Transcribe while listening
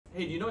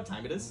Hey, do you know what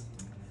time it is?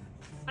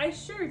 I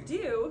sure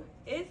do.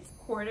 It's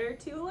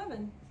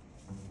 11:45.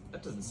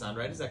 That doesn't sound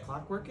right. Is that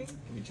clock working?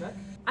 Can you check?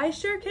 I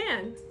sure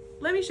can.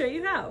 Let me show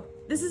you how.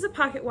 This is a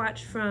pocket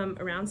watch from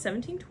around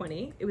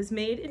 1720. It was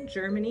made in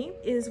Germany.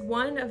 It is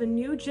one of a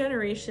new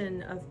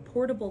generation of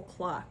portable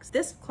clocks.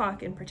 This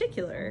clock in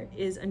particular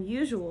is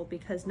unusual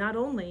because not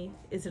only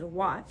is it a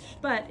watch,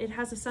 but it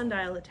has a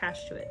sundial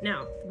attached to it.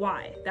 Now,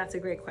 why? That's a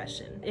great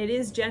question. It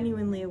is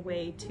genuinely a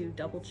way to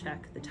double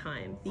check the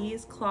time.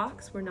 These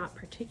clocks were not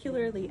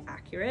particularly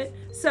accurate,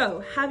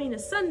 so having a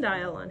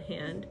sundial on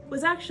hand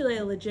was actually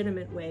a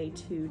legitimate way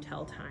to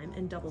tell time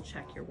and double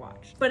check your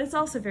watch. But it's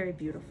also very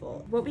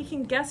beautiful. What we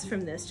can guess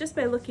from this, just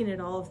by looking at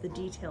all of the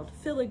detailed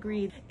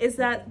filigree, is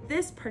that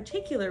this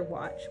particular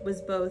watch was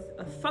both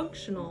a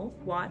functional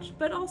watch,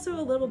 but also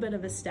a little bit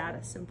of a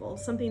status symbol,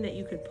 something that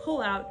you could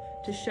pull out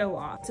to show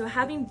off. So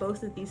having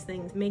both of these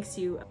things makes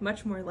you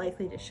much more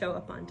likely to show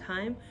up on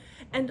time,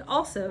 and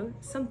also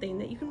something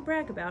that you can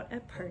brag about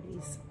at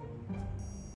parties.